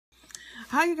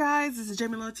Hi you guys, this is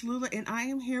Jamie Love Tallulah and I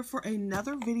am here for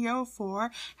another video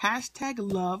for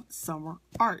 #LoveSummerArt.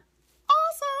 Awesome!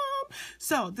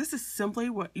 So this is simply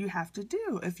what you have to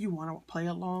do if you want to play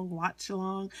along, watch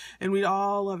along, and we'd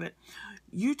all love it.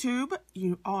 YouTube,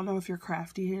 you all know if you're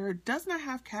crafty here, does not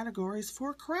have categories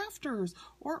for crafters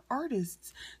or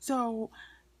artists. So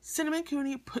Cinnamon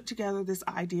Cooney put together this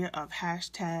idea of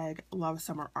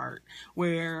 #LoveSummerArt,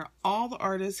 where all the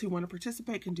artists who want to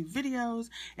participate can do videos,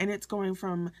 and it's going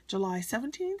from July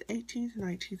 17th, 18th,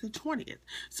 19th, and 20th.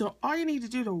 So all you need to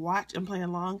do to watch and play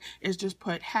along is just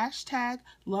put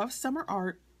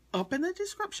 #LoveSummerArt up in the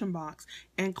description box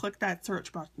and click that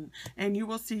search button, and you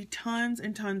will see tons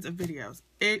and tons of videos.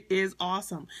 It is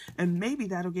awesome, and maybe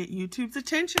that'll get YouTube's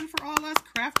attention for all us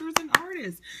crafters and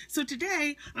artists. So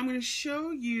today I'm going to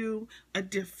show you a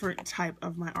different type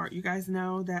of my art. You guys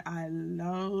know that I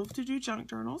love to do junk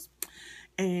journals,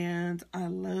 and I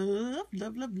love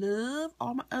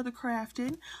all my other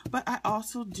crafting, but I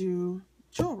also do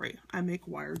jewelry. I make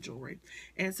wire jewelry,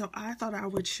 and so I thought I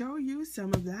would show you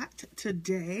some of that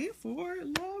today for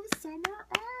Love Summer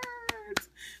Art.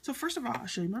 So first of all, I'll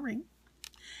show you my ring,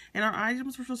 and our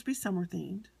items were supposed to be summer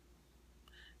themed,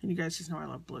 and you guys just know I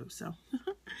love blue, so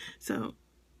so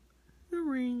the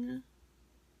ring,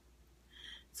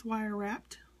 it's wire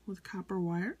wrapped with copper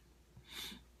wire.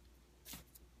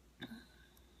 I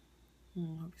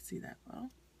hope you see that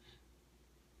well.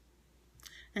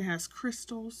 It has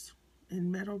crystals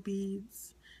and metal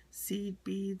beads, seed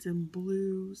beads and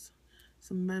blues,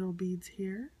 some metal beads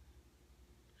here.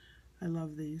 I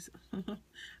love these. I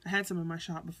had some in my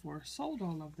shop before, sold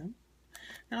all of them.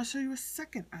 Now I'll show you a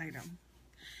second item.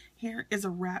 Here is a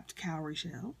wrapped cowrie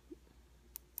shell.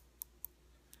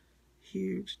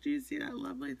 Huge. Do you see that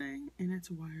lovely thing? And it's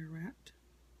wire wrapped.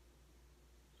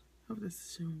 Hope this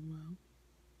is showing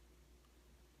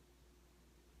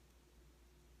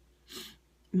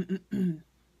well.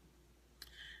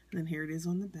 And then here it is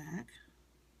on the back.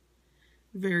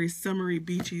 Very summery,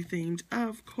 beachy themed,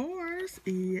 of course.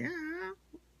 Yeah,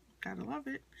 gotta love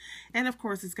it. And of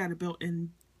course, it's got a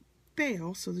built-in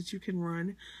bail so that you can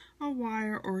run a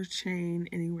wire or a chain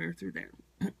anywhere through there.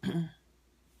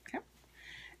 Okay.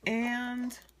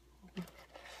 And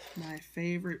my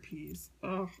favorite piece.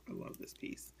 Oh, I love this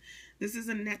piece. This is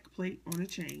a neck plate on a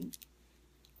chain.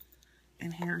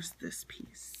 And here's this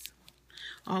piece.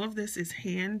 All of this is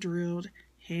hand drilled,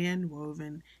 hand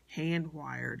woven, hand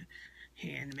wired,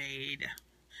 handmade.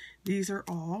 These are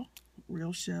all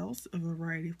real shells of a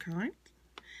variety of kinds,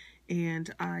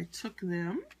 and I took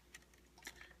them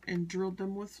and drilled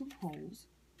them with some holes.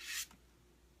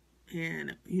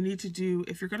 And you need to do,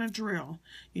 if you're going to drill,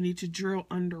 you need to drill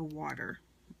underwater.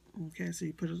 Okay, so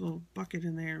you put a little bucket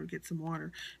in there and get some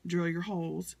water, drill your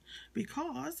holes,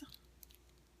 because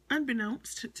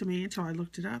unbeknownst to me until I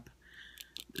looked it up,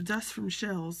 dust from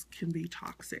shells can be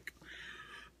toxic.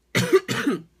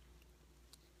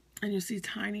 And you see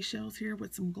tiny shells here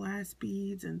with some glass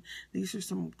beads, and these are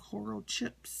some coral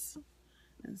chips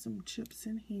and some chips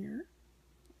in here.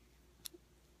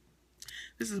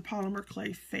 This is a polymer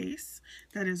clay face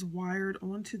that is wired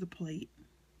onto the plate,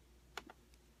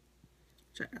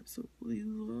 which I absolutely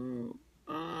love.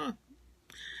 Ah,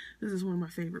 this is one of my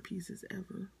favorite pieces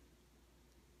ever.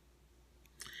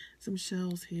 Some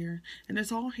shells here, and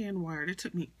it's all hand wired. It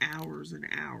took me hours and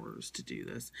hours to do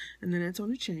this. And then it's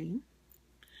on a chain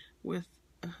with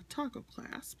a toggle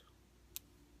clasp,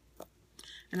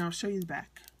 and I'll show you the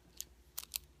back,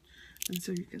 and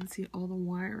so you can see all the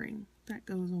wiring that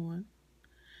goes on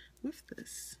with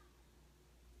this,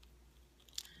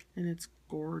 and it's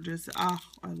gorgeous. Ah,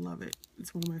 I love it.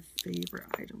 It's one of my favorite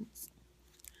items.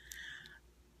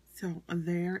 So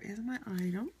there is my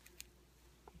item.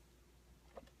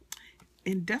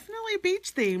 And definitely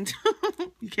beach themed.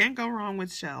 You can't go wrong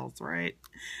with shells, right?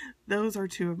 Those are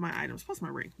two of my items, plus my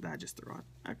ring that I just threw on.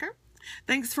 Okay.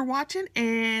 Thanks for watching,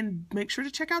 and make sure to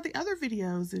check out the other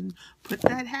videos and put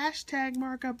that hashtag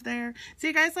mark up there. See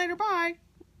you guys later. Bye.